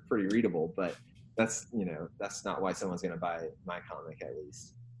pretty readable, but that's not why someone's going to buy my comic, at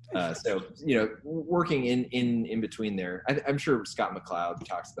least. So working in between there, I'm sure Scott McCloud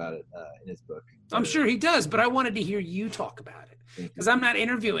talks about it in his book. I'm sure he does, but I wanted to hear you talk about it because we're not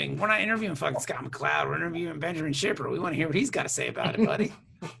interviewing fucking Scott McCloud. We're interviewing Benjamin Schipper. We want to hear what he's got to say about it, buddy.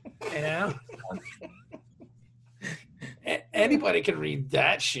 Anybody can read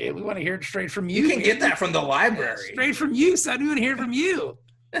that shit. We want to hear it straight from you. You can get that from the library. Straight from you, son. We want to hear from you.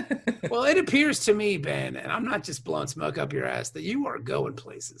 Well, it appears to me, Ben, and I'm not just blowing smoke up your ass, that you are going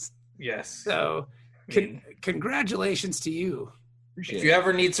places. Yes. So congratulations to you. If you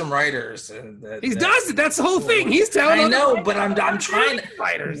ever need some writers, he does it. That's the whole thing. He's telling. I know, but I'm trying to.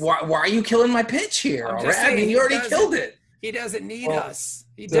 Writers. Why are you killing my pitch here? I mean, you already killed it. He doesn't need us.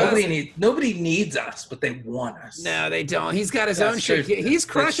 Nobody needs us, but they want us. No, they don't. He's got his own shit. He's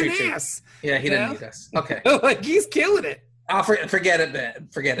crushing ass. Yeah, he doesn't need us. Okay. Like he's killing it. I'll forget it, Ben.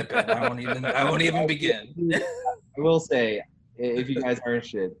 Forget it, Ben. I won't even begin. I will say, if you guys are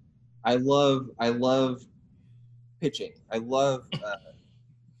interested, I love pitching. I love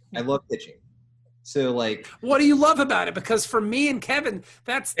pitching. So like, what do you love about it? Because for me and Kevin,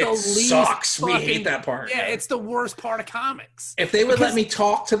 that's the least. Sucks. We hate that part. Yeah, it's the worst part of comics. If they would let me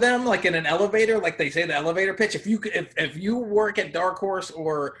talk to them, like in an elevator, like they say the elevator pitch. If you work at Dark Horse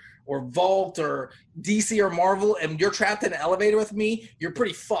or Vault or DC or Marvel and you're trapped in an elevator with me, you're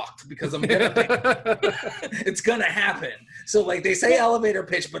pretty fucked because I'm gonna it's gonna happen. So like they say elevator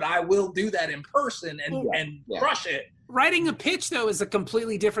pitch, but I will do that in person and crush it. Writing a pitch though is a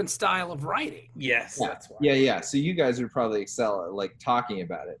completely different style of writing. Yes, that's why. Yeah. So you guys would probably excel at like talking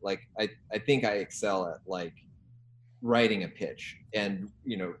about it. Like I think I excel at like writing a pitch and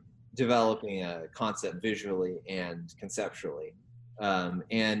developing a concept visually and conceptually.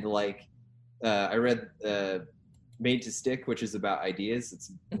 And like I read Made to Stick, which is about ideas.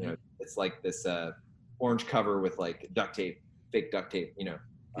 It's it's like this orange cover with like fake duct tape,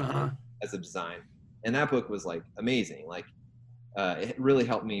 as a design. And that book was like amazing. Like it really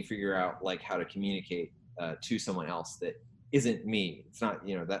helped me figure out like how to communicate to someone else that isn't me. It's not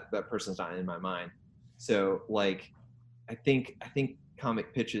that person's not in my mind. So like I think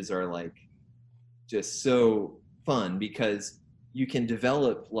comic pitches are like just so fun because you can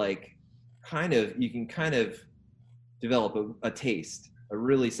develop like you can kind of develop a taste, a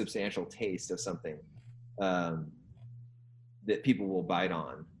really substantial taste of something that people will bite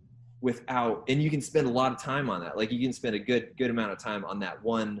on and you can spend a lot of time on that. Like you can spend a good amount of time on that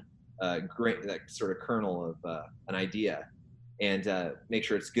one that sort of kernel of an idea, and make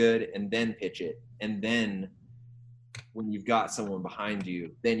sure it's good, and then pitch it, and then when you've got someone behind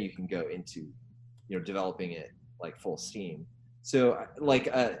you, then you can go into developing it like full steam. So like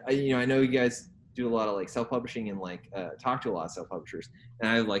I know you guys do a lot of like self-publishing and like talk to a lot of self-publishers, and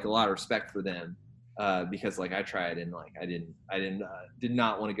I have like a lot of respect for them because like I tried and like I did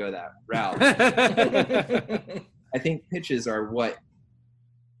not want to go that route. I think pitches are what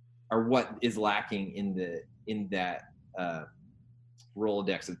is lacking in that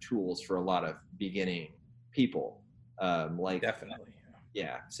Rolodex of tools for a lot of beginning people. Like definitely,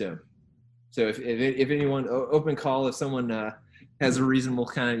 yeah. So if anyone open call, if someone has a reasonable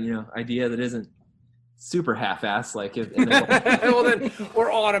kind of idea that isn't super half-assed, like well then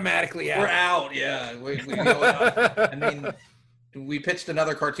we're automatically out. We're out. Yeah, we go out. I mean, we pitched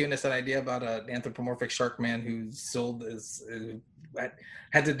another cartoonist an idea about an anthropomorphic shark man who sold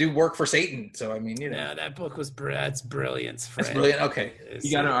had to do work for Satan. So I mean, Yeah, that book was that's brilliant. That's brilliant. Okay,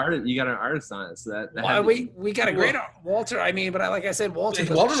 you got an artist on it. So that we got a great Walter. I mean, but like I said, Walter's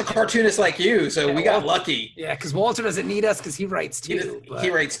a cartoonist like you, so we got lucky. Yeah, because Walter doesn't need us because he writes too. He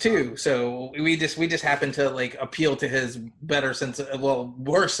writes too, so we just happen to like appeal to his worse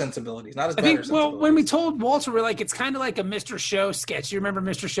sensibilities, not his better sensibilities. Well, when we told Walter, we're like, it's kind of like a Mr. Show sketch. You remember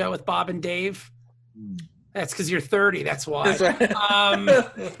Mr. Show with Bob and Dave? That's because you're 30. That's why. That's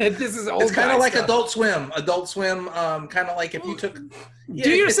right. This is old. It's kind of like stuff. Adult Swim. Adult Swim. Kind of like if you took. Do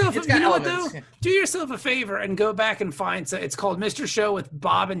yourself. You know what though? Do yourself a favor and go back and find. So it's called Mr. Show with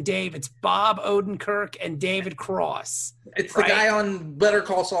Bob and Dave. It's Bob Odenkirk and David Cross. It's the guy on Better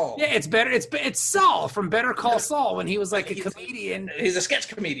Call Saul. Yeah, it's better. It's Saul from Better Call Saul when he was like a comedian. He's a sketch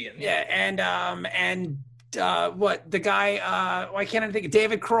comedian. Yeah, and what the guy why can't I think of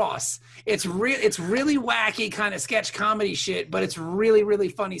David Cross. It's really wacky kind of sketch comedy shit, but it's really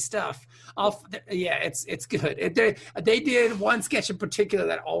funny stuff. It's good. They did one sketch in particular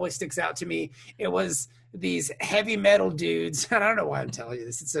that always sticks out to me. It was these heavy metal dudes. I don't know why I'm telling you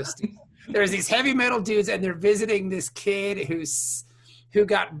this, it's so stupid. There's these heavy metal dudes and they're visiting this kid who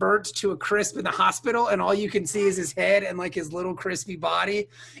got burnt to a crisp in the hospital, and all you can see is his head and like his little crispy body.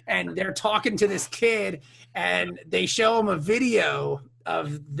 And they're talking to this kid and they show him a video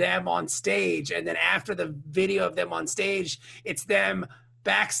of them on stage. And then after the video of them on stage, it's them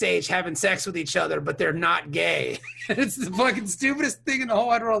backstage having sex with each other, but they're not gay. It's the fucking stupidest thing in the whole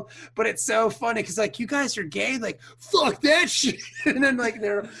wide world, but it's so funny because like, you guys are gay, like fuck that shit. And then like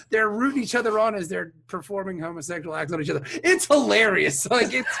they're rooting each other on as they're performing homosexual acts on each other. It's hilarious.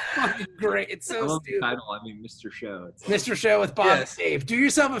 Like it's fucking great. It's so stupid. Title, I mean, Mr. Show. Mr. Show with Bob and Dave. Do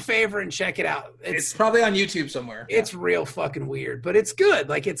yourself a favor and check it out. It's probably on YouTube somewhere. It's real fucking weird, but it's good.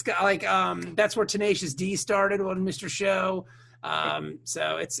 Like it's got like that's where Tenacious D started on Mr. Show.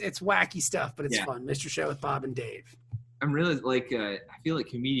 So it's wacky stuff, but it's fun. Mr. Show with Bob and Dave. I'm really like I feel like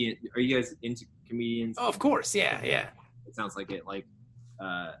comedian. Are you guys into comedians? Oh, of course, yeah. It sounds like it. Like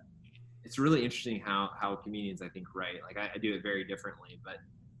it's really interesting how comedians I think write. Like I do it very differently, but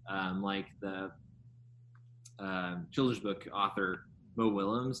like the children's book author Mo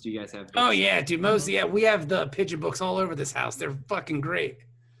Willems. Do you guys have? Oh yeah, dude, Mo's. Yeah, we have the pigeon books all over this house. They're fucking great.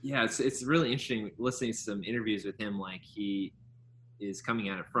 Yeah, it's really interesting listening to some interviews with him. Like he is coming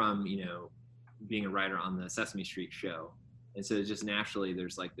at it from, being a writer on the Sesame Street show. And so just naturally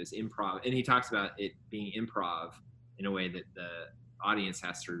there's like this improv, and he talks about it being improv in a way that the audience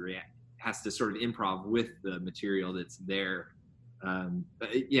has to sort of improv with the material that's there.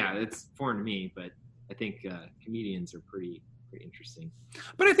 It's foreign to me, but I think comedians are pretty interesting.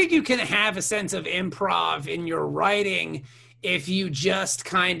 But I think you can have a sense of improv in your writing if you just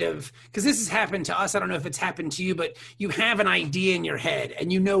kind of, because this has happened to us, I don't know if it's happened to you, but you have an idea in your head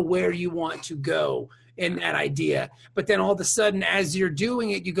and you know where you want to go in that idea. But then all of a sudden, as you're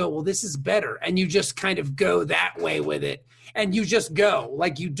doing it, you go, well, this is better. And you just kind of go that way with it. And you just go,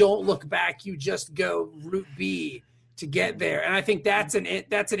 like you don't look back, you just go route B to get there. And I think that's an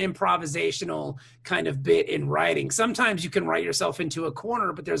improvisational kind of bit in writing. Sometimes you can write yourself into a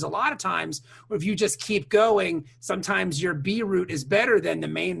corner, but there's a lot of times where if you just keep going, sometimes your B route is better than the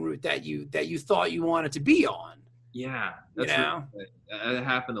main route that you thought you wanted to be on. Yeah, that's that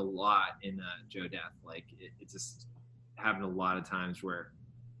happened a lot in Joe Death. Like it just happened a lot of times where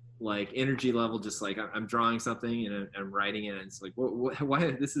like energy level, just like I'm drawing something and I'm writing it, and it's like, why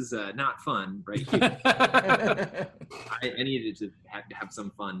this is not fun right here. I needed to have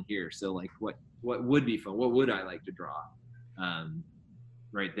some fun here. So like, what would be fun? What would I like to draw?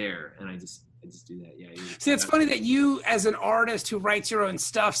 Right there, and I just do that. Yeah. See, it's funny that you, as an artist who writes your own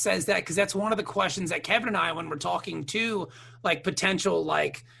stuff, says that, because that's one of the questions that Kevin and I, when we're talking to like potential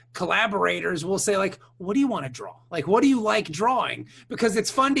like collaborators, will say like, what do you want to draw? Like, what do you like drawing? Because it's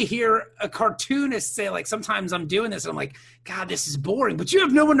fun to hear a cartoonist say like, sometimes I'm doing this and I'm like, God, this is boring, but you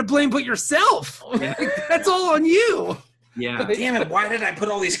have no one to blame but yourself. Yeah. Like, that's all on you. Yeah. Damn it! Why did I put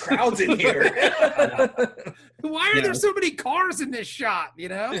all these crowds in here? Why are there so many cars in this shot? You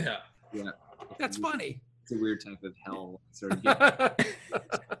know? Yeah. That's funny. It's a weird type of hell sort of like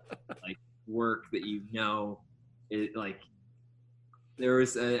work that it like. There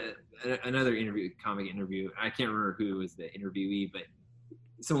was another comic interview. I can't remember who was the interviewee, but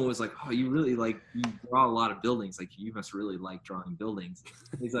someone was like, "Oh, you draw a lot of buildings. Like, you must really like drawing buildings."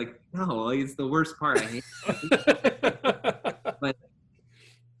 He's like, "No, like, it's the worst part. I hate it." But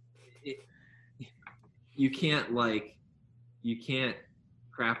you can't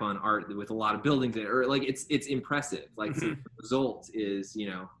crap on art with a lot of buildings in it, or like it's impressive. Like the result is,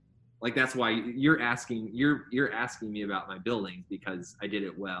 like that's why you're asking me about my buildings, because I did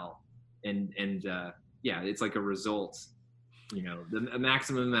it well, and yeah, it's like a result. The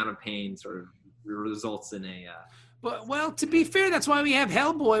maximum amount of pain sort of results in a. But well, to be fair, that's why we have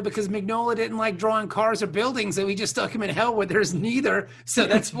Hellboy, because Mignola didn't like drawing cars or buildings, and we just stuck him in hell where there's neither. So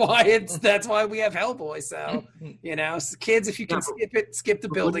that's why we have Hellboy. So kids, if you can skip the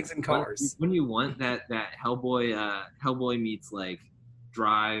buildings and cars. When you want that Hellboy meets like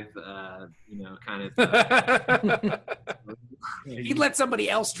Drive, kind of. He'd let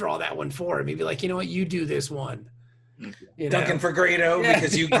somebody else draw that one for him. He'd be like, you know what, you do this one. Duncan Fagredo,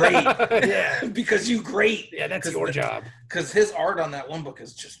 because you great. Yeah. Because you great. Yeah, that's your job. Because his art on that one book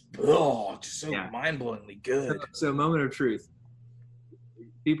is just so mind-blowingly good. So moment of truth.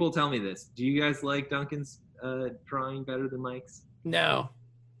 People tell me this. Do you guys like Duncan's drawing better than Mike's? No.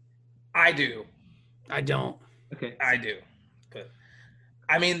 I do. I don't. Okay. I do.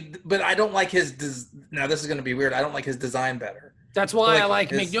 But I don't like his now this is going to be weird. I don't like his design better. That's why I like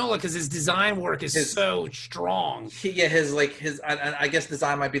Mignola, because his design work is so strong. I guess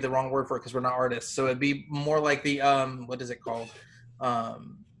design might be the wrong word for it because we're not artists. So it'd be more like the what is it called?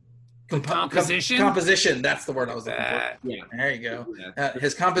 Composition. Composition. That's the word I was looking for. Yeah. There you go.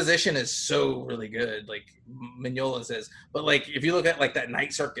 His composition is so really good, like Mignola's is. But like if you look at like that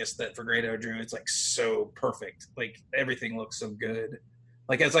Night Circus that Fagredo drew, it's like so perfect. Like everything looks so good.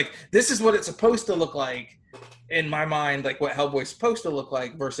 Like it's like this is what it's supposed to look like in my mind, like what Hellboy's supposed to look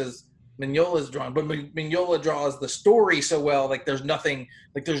like versus Mignola's drawing. But Mignola draws the story so well, like there's nothing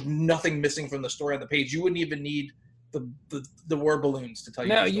missing from the story on the page. You wouldn't even need the word balloons to tell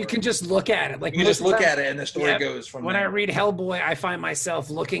you. No, you can just look at it. Like you just look at it and the story goes from when there. I read Hellboy, I find myself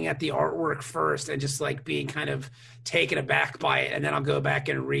looking at the artwork first and just like being kind of taken aback by it, and then I'll go back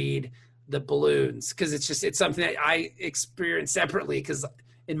and read the balloons, because it's something that I experience separately, because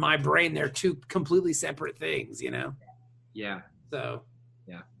in my brain they're two completely separate things, Yeah. So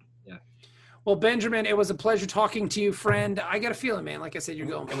yeah. Well, Benjamin, it was a pleasure talking to you, friend. I got a feeling, man, like I said, you're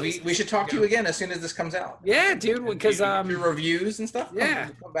going and we should talk to you again as soon as this comes out. Yeah, dude, because your reviews and stuff. Yeah,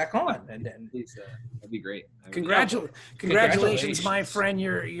 come back on and please, that'd be great. Congratulations, my friend.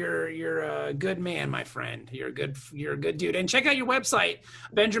 You're a good man, my friend. You're a good dude. And check out your website,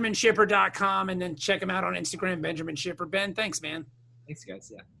 benjaminschipper.com, and then check him out on Instagram, Benjamin Schipper. Ben, thanks, man. Thanks,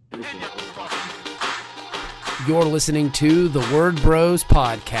 guys. Yeah. You're listening to the Word Bros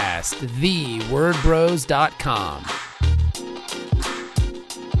podcast, thewordbros.com.